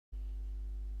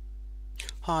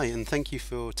Hi, and thank you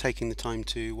for taking the time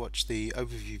to watch the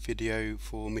overview video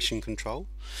for Mission Control.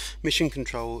 Mission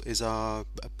Control is our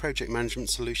project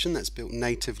management solution that's built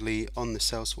natively on the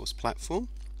Salesforce platform.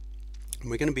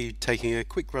 And we're going to be taking a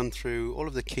quick run through all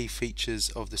of the key features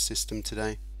of the system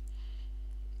today.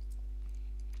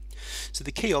 So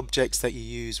the key objects that you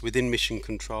use within Mission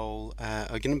Control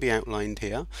are going to be outlined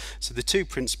here. So the two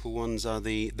principal ones are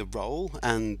the role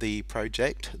and the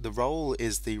project. The role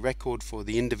is the record for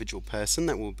the individual person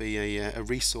that will be a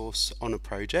resource on a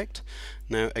project.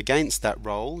 Now against that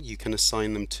role you can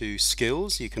assign them to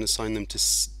skills, you can assign them to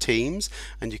teams,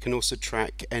 and you can also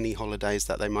track any holidays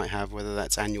that they might have, whether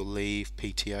that's annual leave,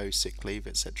 PTO, sick leave,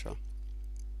 etc.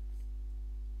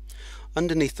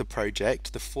 Underneath the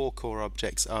project, the four core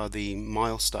objects are the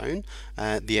milestone,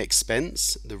 the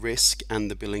expense, the risk, and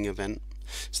the billing event.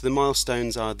 So the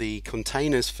milestones are the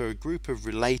containers for a group of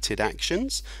related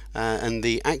actions, and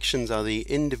the actions are the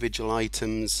individual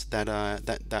items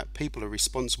that people are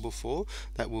responsible for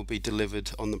that will be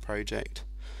delivered on the project.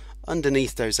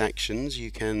 Underneath those actions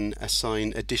you can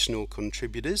assign additional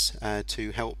contributors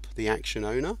to help the action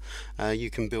owner. You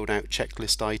can build out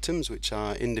checklist items, which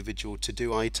are individual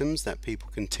to-do items that people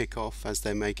can tick off as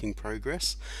they're making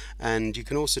progress, and you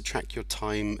can also track your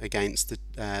time against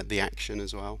the action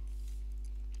as well.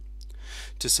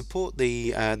 To support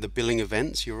the billing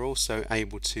events, you're also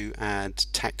able to add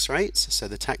tax rates. So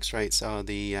the tax rates are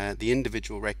the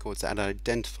individual records that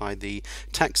identify the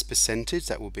tax percentage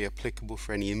that will be applicable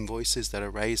for any invoices that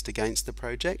are raised against the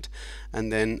project.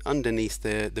 And then underneath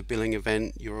the billing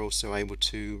event, you're also able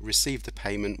to receive the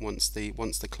payment once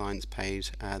the client's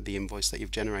paid the invoice that you've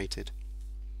generated.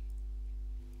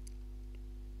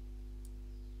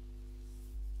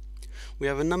 We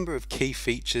have a number of key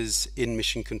features in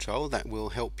Mission Control that will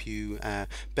help you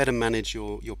better manage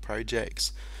your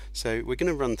projects. So we're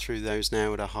going to run through those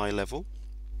now at a high level.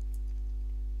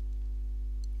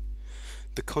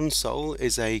 The console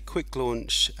is a quick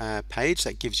launch page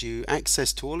that gives you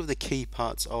access to all of the key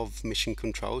parts of Mission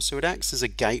Control. So it acts as a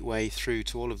gateway through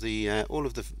to all of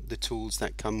the tools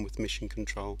that come with Mission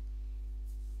Control.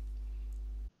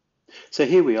 So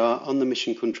here we are on the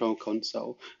Mission Control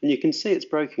console, and you can see it's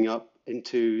broken up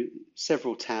into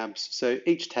several tabs. So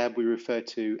each tab we refer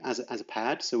to as a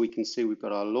pad. So we can see we've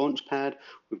got our launch pad,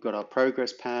 we've got our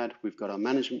progress pad, we've got our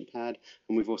management pad,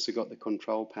 and we've also got the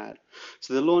control pad.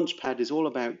 So the launch pad is all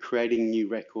about creating new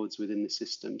records within the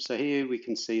system. So here we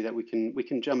can see that we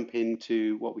can jump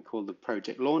into what we call the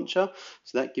project launcher.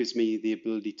 So that gives me the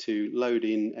ability to load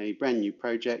in a brand new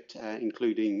project,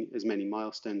 including as many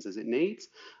milestones as it needs.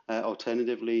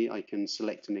 Alternatively, I can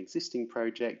select an existing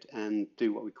project and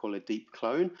do what we call a deep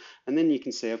clone. And then you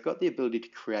can see I've got the ability to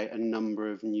create a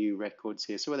number of new records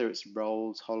here. So whether it's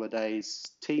roles, holidays,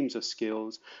 teams or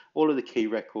skills, all of the key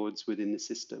records within the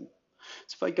system.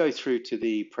 So if I go through to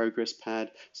the progress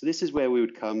pad, so this is where we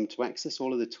would come to access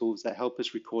all of the tools that help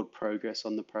us record progress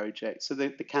on the project. So the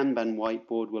Kanban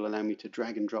whiteboard will allow me to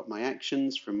drag and drop my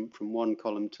actions from one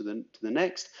column to the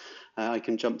next. I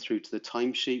can jump through to the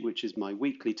timesheet, which is my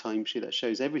weekly timesheet that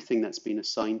shows everything that's been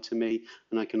assigned to me,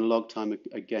 and I can log time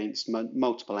against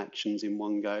multiple actions in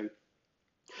one go.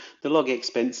 The log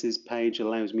expenses page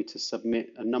allows me to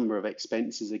submit a number of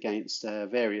expenses against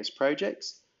various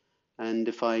projects. And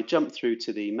if I jump through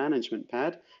to the management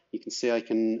pad, you can see I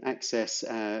can access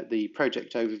the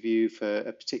project overview for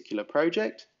a particular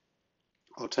project.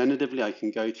 Alternatively, I can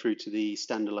go through to the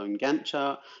standalone Gantt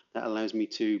chart that allows me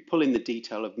to pull in the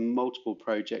detail of multiple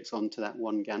projects onto that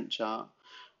one Gantt chart.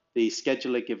 The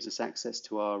scheduler gives us access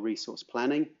to our resource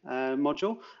planning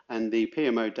module, and the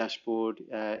PMO dashboard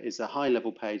is a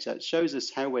high-level page that shows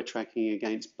us how we're tracking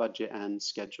against budget and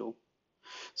schedule.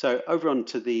 So over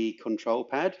onto the control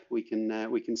pad, we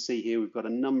can see here we've got a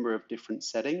number of different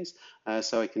settings.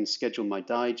 So I can schedule my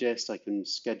digest, I can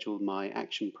schedule my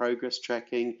action progress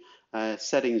tracking,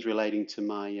 settings relating to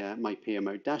my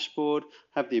PMO dashboard,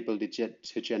 have the ability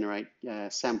to generate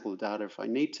sample data if I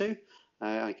need to.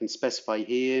 I can specify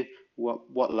here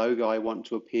what logo I want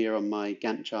to appear on my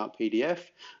Gantt chart PDF.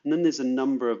 And then there's a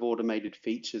number of automated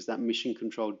features that Mission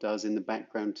Control does in the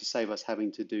background to save us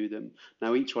having to do them.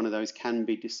 Now each one of those can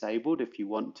be disabled if you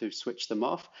want to switch them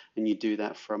off, and you do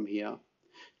that from here.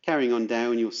 Carrying on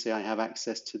down, you'll see I have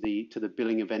access to the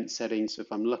billing event settings. So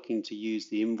if I'm looking to use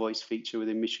the invoice feature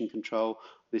within Mission Control,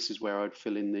 this is where I'd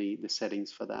fill in the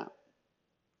settings for that.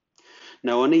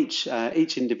 Now on each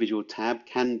individual tab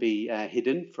can be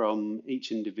hidden from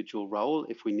each individual role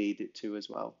if we need it to as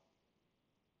well.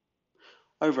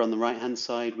 Over on the right hand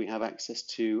side, we have access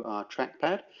to our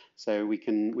trackpad. So we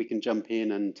can jump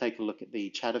in and take a look at the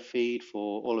chatter feed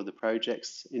for all of the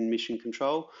projects in Mission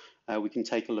Control. We can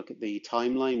take a look at the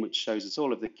timeline, which shows us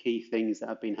all of the key things that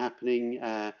have been happening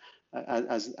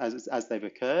as they've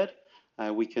occurred.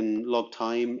 We can log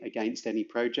time against any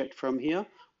project from here.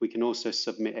 We can also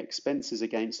submit expenses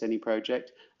against any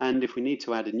project. And if we need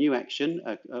to add a new action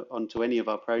onto any of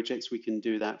our projects, we can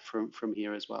do that from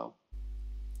here as well.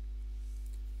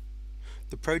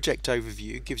 The project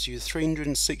overview gives you a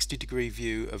 360-degree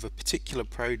view of a particular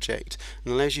project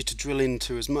and allows you to drill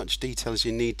into as much detail as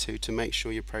you need to make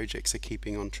sure your projects are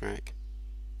keeping on track.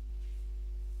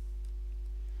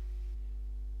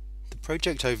 The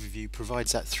project overview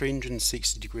provides that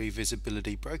 360-degree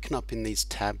visibility broken up in these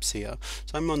tabs here.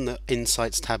 So I'm on the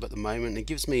Insights tab at the moment, and it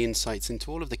gives me insights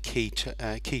into all of the key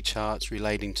charts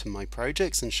relating to my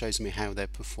projects and shows me how they're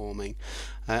performing.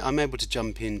 I'm able to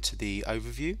jump into the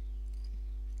overview,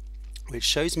 which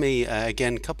shows me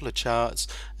again a couple of charts,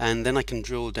 and then I can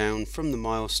drill down from the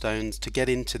milestones to get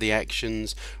into the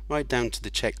actions, right down to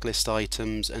the checklist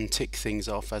items, and tick things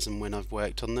off as and when I've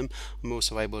worked on them. I'm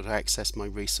also able to access my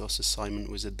resource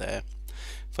assignment wizard there.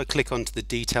 If I click onto the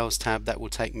details tab, that will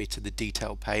take me to the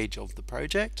detail page of the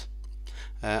project.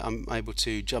 I'm able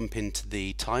to jump into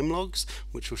the time logs,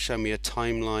 which will show me a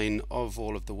timeline of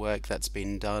all of the work that's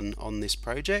been done on this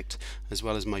project, as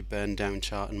well as my burn down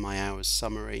chart and my hours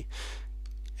summary.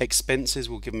 Expenses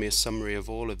will give me a summary of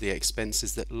all of the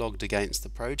expenses that logged against the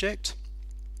project.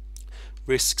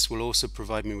 Risks will also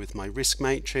provide me with my risk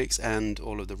matrix and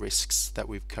all of the risks that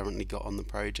we've currently got on the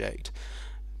project.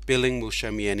 Billing will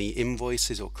show me any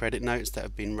invoices or credit notes that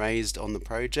have been raised on the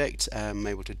project. I'm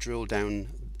able to drill down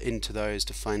into those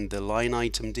to find the line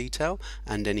item detail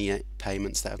and any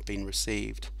payments that have been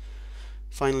received.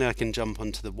 Finally, I can jump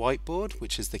onto the Whiteboard,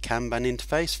 which is the Kanban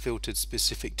interface filtered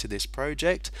specific to this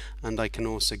project, and I can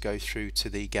also go through to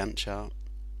the Gantt chart.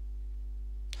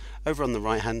 Over on the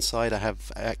right hand side, I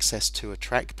have access to a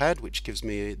trackpad, which gives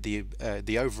me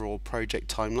the overall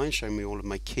project timeline, showing me all of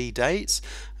my key dates.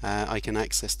 I can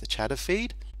access the chatter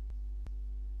feed,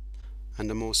 and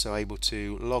I'm also able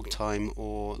to log time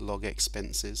or log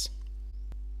expenses.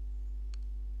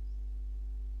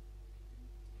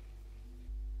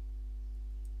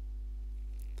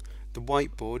 The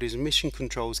Whiteboard is Mission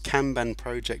Control's Kanban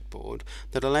project board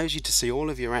that allows you to see all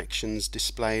of your actions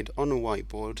displayed on a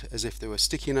whiteboard as if they were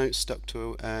sticky notes stuck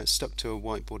to a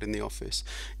whiteboard in the office.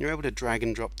 You're able to drag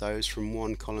and drop those from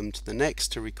one column to the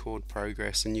next to record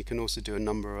progress, and you can also do a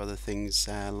number of other things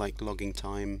like logging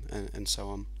time and so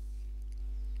on.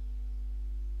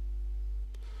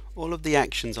 All of the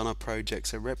actions on our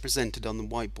projects are represented on the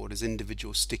whiteboard as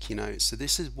individual sticky notes, so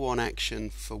this is one action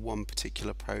for one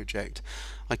particular project.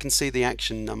 I can see the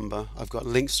action number, I've got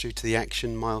links through to the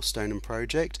action, milestone and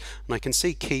project, and I can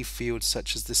see key fields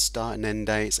such as the start and end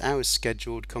dates, hours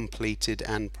scheduled, completed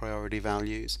and priority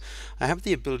values. I have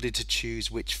the ability to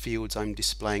choose which fields I'm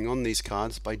displaying on these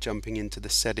cards by jumping into the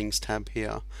settings tab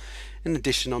here. In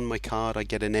addition, on my card I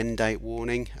get an end date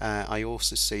warning. I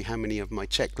also see how many of my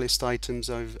checklist items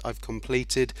I've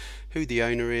completed, who the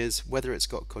owner is, whether it's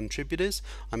got contributors.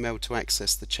 I'm able to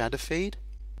access the chatter feed.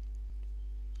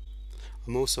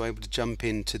 I'm also able to jump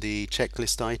into the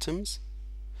checklist items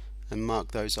and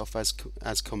mark those off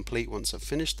as complete once I've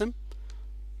finished them.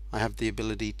 I have the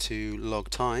ability to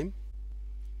log time,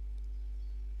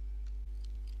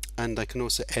 and I can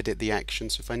also edit the action,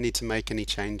 so if I need to make any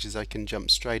changes I can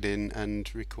jump straight in and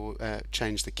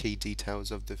change the key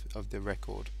details of the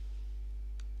record.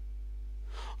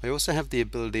 I also have the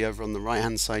ability over on the right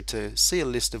hand side to see a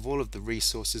list of all of the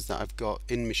resources that I've got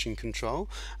in Mission Control,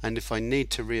 and if I need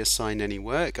to reassign any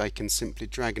work I can simply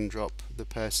drag and drop the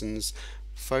person's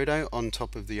photo on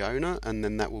top of the owner, and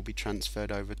then that will be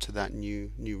transferred over to that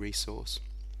new resource.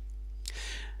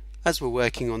 As we're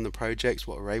working on the project,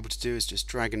 what we're able to do is just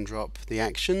drag and drop the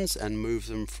actions and move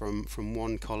them from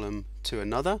one column to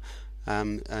another,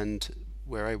 and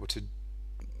we're able to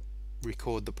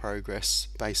record the progress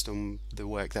based on the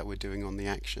work that we're doing on the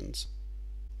actions.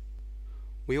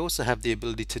 We also have the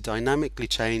ability to dynamically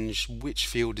change which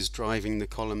field is driving the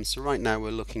column. So right now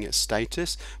we're looking at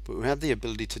status, but we have the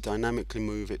ability to dynamically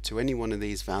move it to any one of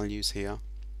these values here.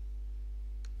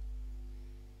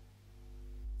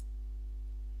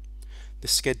 The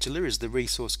scheduler is the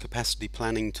resource capacity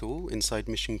planning tool inside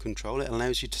Mission Control. It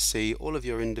allows you to see all of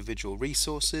your individual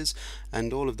resources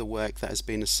and all of the work that has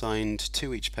been assigned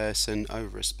to each person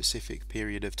over a specific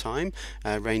period of time,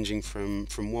 ranging from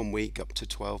 1 week up to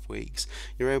 12 weeks.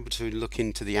 You're able to look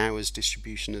into the hours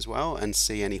distribution as well and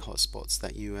see any hotspots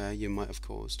that you might have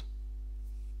caused.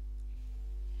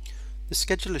 The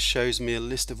scheduler shows me a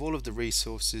list of all of the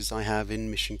resources I have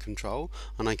in Mission Control,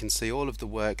 and I can see all of the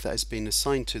work that has been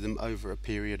assigned to them over a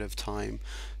period of time.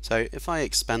 So if I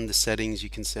expand the settings, you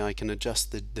can see I can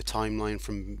adjust the timeline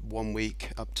from 1 week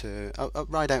up to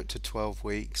right out to 12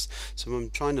 weeks. So if I'm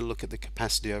trying to look at the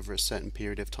capacity over a certain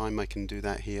period of time, I can do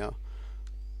that here.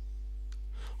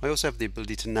 I also have the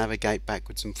ability to navigate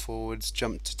backwards and forwards,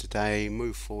 jump to today,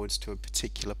 move forwards to a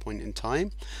particular point in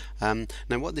time.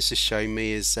 Now what this is showing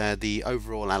me is the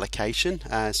overall allocation,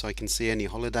 so I can see any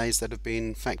holidays that have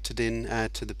been factored in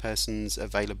to the person's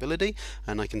availability,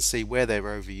 and I can see where they're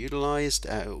overutilized.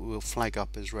 It will flag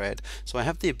up as red. So I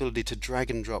have the ability to drag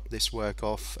and drop this work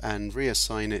off and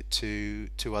reassign it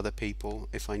to other people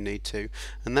if I need to,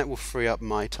 and that will free up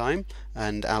my time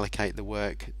and allocate the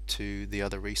work to the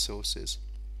other resources.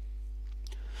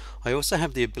 I also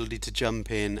have the ability to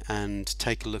jump in and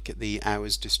take a look at the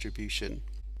hours distribution.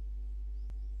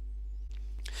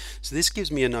 So this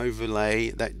gives me an overlay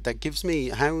that gives me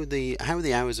how the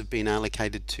hours have been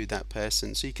allocated to that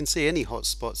person. So you can see any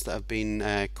hotspots that have been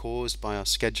caused by our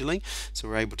scheduling. So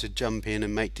we're able to jump in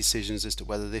and make decisions as to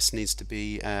whether this needs to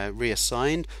be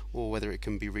reassigned or whether it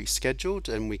can be rescheduled,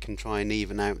 and we can try and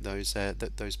even out those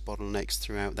bottlenecks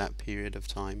throughout that period of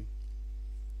time.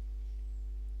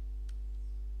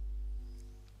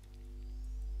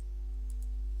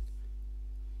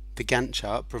 The Gantt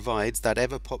chart provides that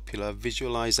ever-popular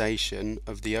visualization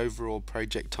of the overall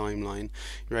project timeline.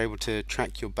 You're able to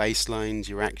track your baselines,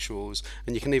 your actuals,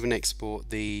 and you can even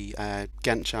export the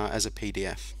Gantt chart as a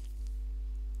PDF.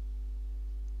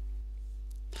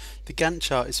 The Gantt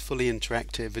chart is fully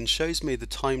interactive and shows me the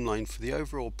timeline for the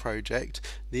overall project,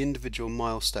 the individual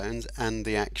milestones, and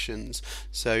the actions.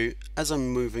 So as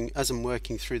I'm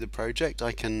working through the project,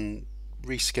 I can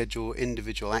reschedule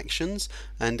individual actions,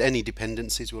 and any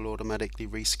dependencies will automatically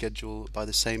reschedule by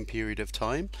the same period of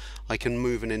time. I can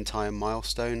move an entire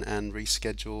milestone and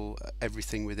reschedule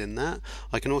everything within that.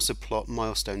 I can also plot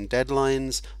milestone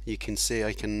deadlines. You can see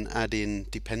I can add in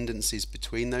dependencies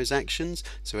between those actions,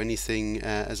 so anything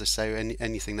as I say,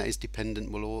 anything that is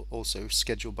dependent will also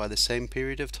schedule by the same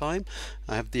period of time.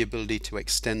 I have the ability to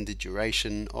extend the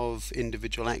duration of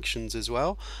individual actions as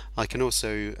well. I can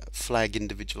also flag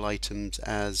individual items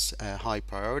as high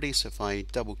priority, so if I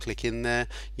double click in there,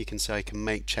 you can see I can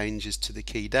make changes to the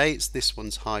key dates. This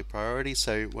one's high priority,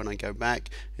 so when I go back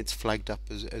it's flagged up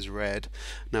as red.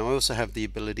 Now I also have the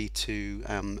ability to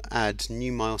add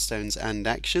new milestones and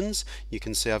actions. You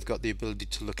can see I've got the ability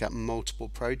to look at multiple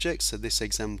projects, so this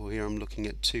example here I'm looking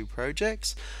at 2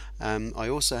 projects. I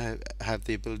also have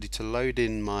the ability to load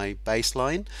in my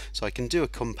baseline, so I can do a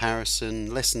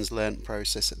comparison lessons learned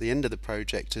process at the end of the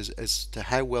project as to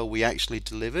how well we actually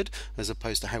delivered as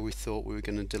opposed to how we thought we were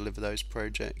going to deliver those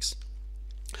projects.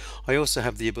 I also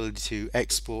have the ability to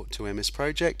export to MS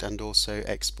Project and also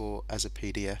export as a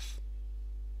PDF.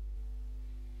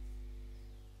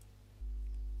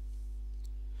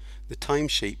 The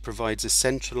timesheet provides a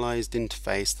centralized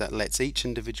interface that lets each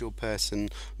individual person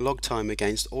log time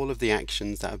against all of the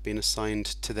actions that have been assigned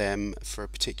to them for a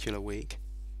particular week.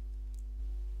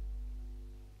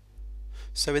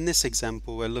 So in this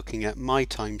example we're looking at my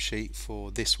timesheet for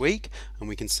this week, and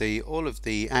we can see all of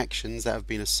the actions that have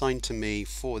been assigned to me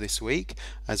for this week,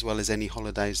 as well as any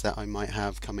holidays that I might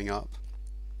have coming up.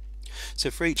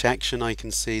 So for each action I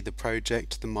can see the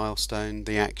project, the milestone,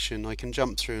 the action. I can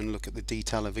jump through and look at the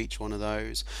detail of each one of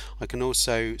those. I can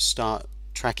also start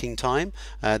tracking time.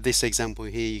 This example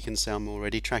here you can see I'm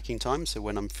already tracking time, so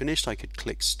when I'm finished I could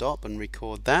click stop and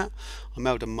record that. I'm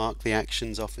able to mark the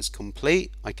actions off as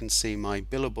complete. I can see my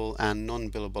billable and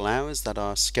non-billable hours that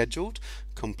are scheduled,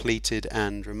 completed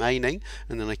and remaining,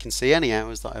 and then I can see any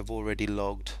hours that I've already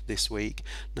logged this week.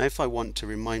 Now if I want to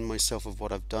remind myself of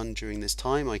what I've done during this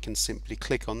time, I can simply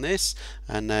click on this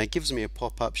and it gives me a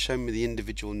pop-up showing me the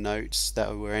individual notes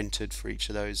that were entered for each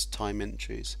of those time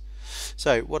entries.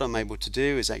 So what I'm able to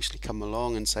do is actually come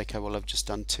along and say, okay, well I've just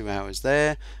done 2 hours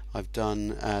there, I've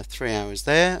done 3 hours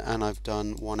there, and I've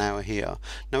done 1 hour here.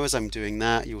 Now as I'm doing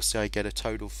that, you'll see I get a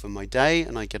total for my day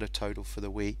and I get a total for the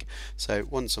week. So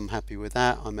once I'm happy with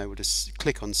that, I'm able to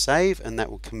click on save, and that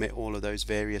will commit all of those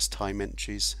various time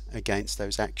entries against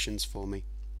those actions for me.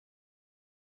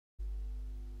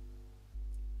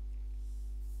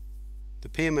 The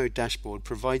PMO Dashboard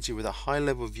provides you with a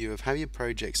high-level view of how your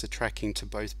projects are tracking to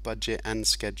both budget and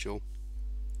schedule.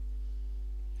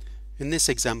 In this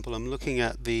example, I'm looking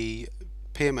at the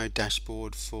PMO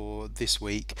Dashboard for this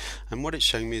week, and what it's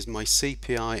showing me is my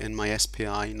CPI and my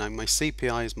SPI. Now my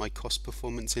CPI is my cost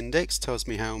performance index, tells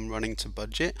me how I'm running to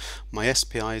budget. My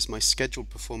SPI is my scheduled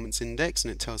performance index,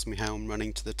 and it tells me how I'm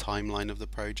running to the timeline of the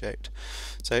project.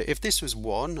 So if this was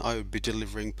 1, I would be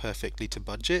delivering perfectly to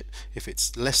budget. If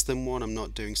it's less than 1, I'm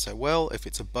not doing so well. If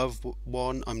it's above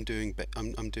 1, I'm doing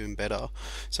better.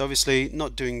 So obviously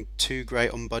not doing too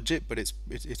great on budget, but it's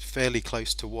fairly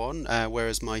close to 1,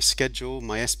 whereas my schedule,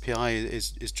 my SPI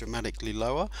is dramatically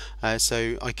lower,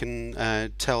 so I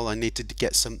can tell I need to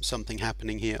get something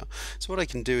happening here. So what I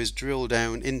can do is drill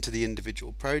down into the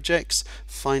individual projects,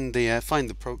 find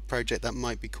the project that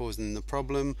might be causing the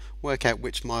problem, work out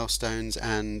which milestones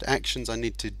and actions I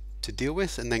need to deal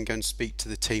with, and then go and speak to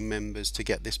the team members to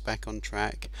get this back on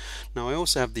track. Now I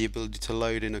also have the ability to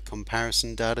load in a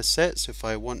comparison data set, so if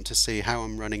I want to see how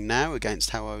I'm running now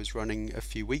against how I was running a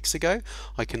few weeks ago,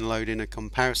 I can load in a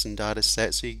comparison data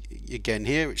set. So again,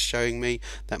 here it's showing me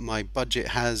that my budget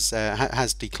has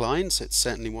declined, so it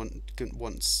certainly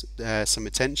wants some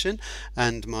attention,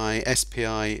 and my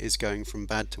SPI is going from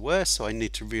bad to worse, so I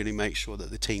need to really make sure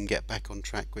that the team get back on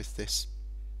track with this.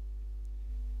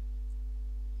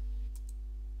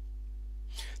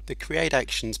 The Create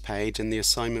Actions page and the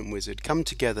Assignment Wizard come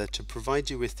together to provide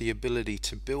you with the ability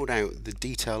to build out the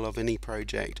detail of any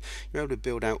project. You're able to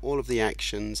build out all of the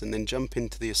actions and then jump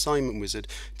into the Assignment Wizard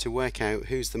to work out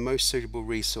who's the most suitable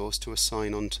resource to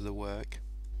assign onto the work.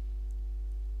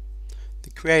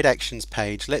 The Create Actions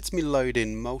page lets me load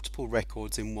in multiple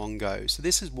records in one go. So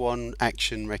this is one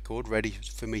action record ready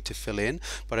for me to fill in,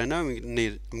 but I know I'm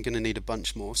going to need a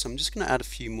bunch more, so I'm just going to add a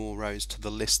few more rows to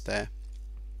the list there.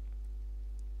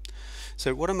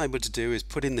 So what I'm able to do is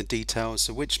put in the details,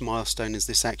 so which milestone is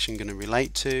this action going to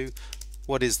relate to,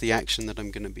 what is the action that I'm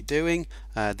going to be doing,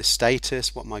 the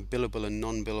status, what my billable and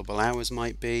non-billable hours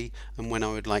might be, and when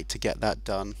I would like to get that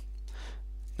done.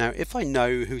 Now if I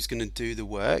know who's going to do the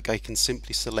work, I can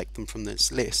simply select them from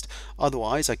this list.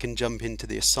 Otherwise I can jump into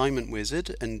the Assignment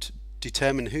Wizard and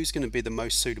determine who's going to be the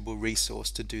most suitable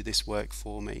resource to do this work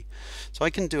for me. So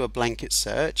I can do a blanket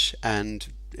search, and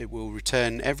it will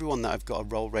return everyone that I've got a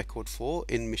role record for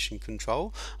in Mission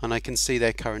Control, and I can see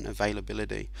their current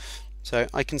availability. So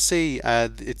I can see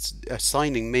it's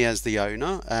assigning me as the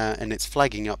owner, and it's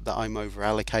flagging up that I'm over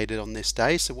allocated on this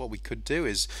day. So what we could do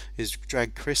is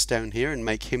drag Chris down here and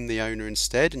make him the owner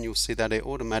instead, and you'll see that it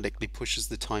automatically pushes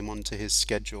the time onto his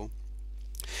schedule.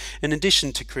 In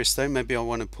addition to Chris though, maybe I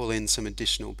want to pull in some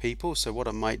additional people, so what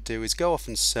I might do is go off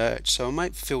and search. So I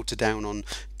might filter down on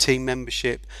team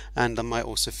membership, and I might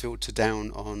also filter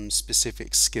down on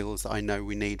specific skills that I know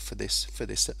we need for this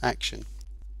action.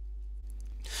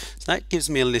 So that gives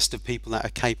me a list of people that are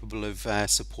capable of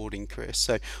supporting Chris.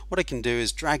 So what I can do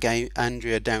is drag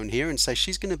Andrea down here and say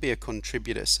she's going to be a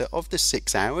contributor. So of the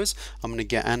 6 hours, I'm going to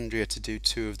get Andrea to do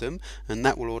 2 of them, and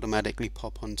that will automatically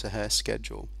pop onto her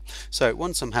schedule. So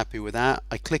once I'm happy with that,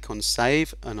 I click on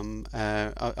Save, and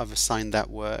I've assigned that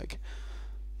work.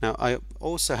 Now I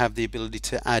also have the ability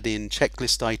to add in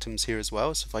checklist items here as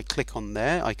well. So if I click on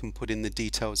there, I can put in the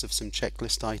details of some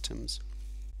checklist items.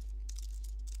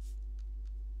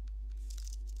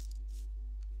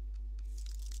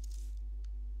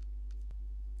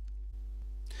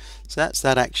 So that's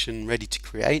that action ready to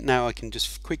create. Now I can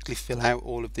just quickly fill out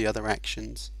all of the other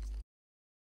actions.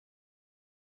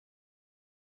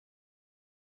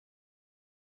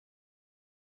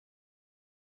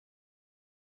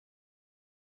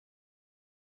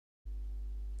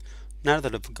 Now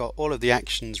that I've got all of the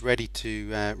actions ready to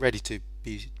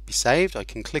be saved, I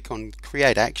can click on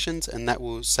Create Actions, and that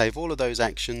will save all of those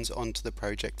actions onto the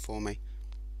project for me.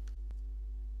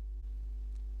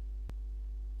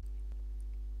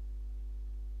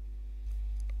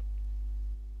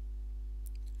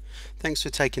 Thanks for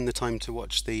taking the time to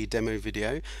watch the demo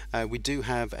video. We do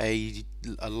have a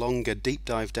longer deep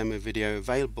dive demo video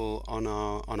available on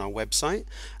our website,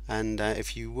 and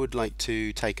if you would like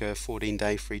to take a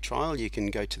 14-day free trial, you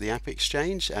can go to the App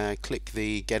Exchange, click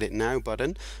the Get It Now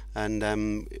button, and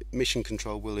Mission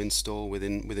Control will install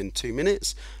within 2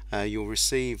 minutes. You'll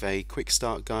receive a quick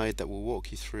start guide that will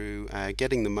walk you through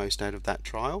getting the most out of that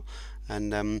trial.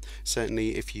 And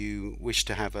certainly if you wish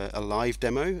to have a live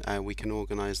demo, we can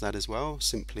organise that as well.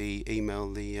 Simply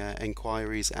email the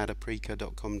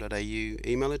enquiries@aprica.com.au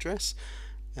email address,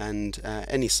 and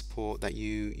any support that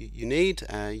you need,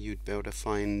 you'd be able to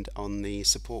find on the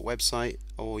support website,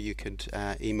 or you could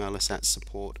email us at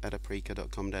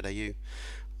support@aprica.com.au.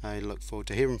 I look forward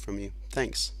to hearing from you.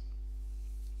 Thanks.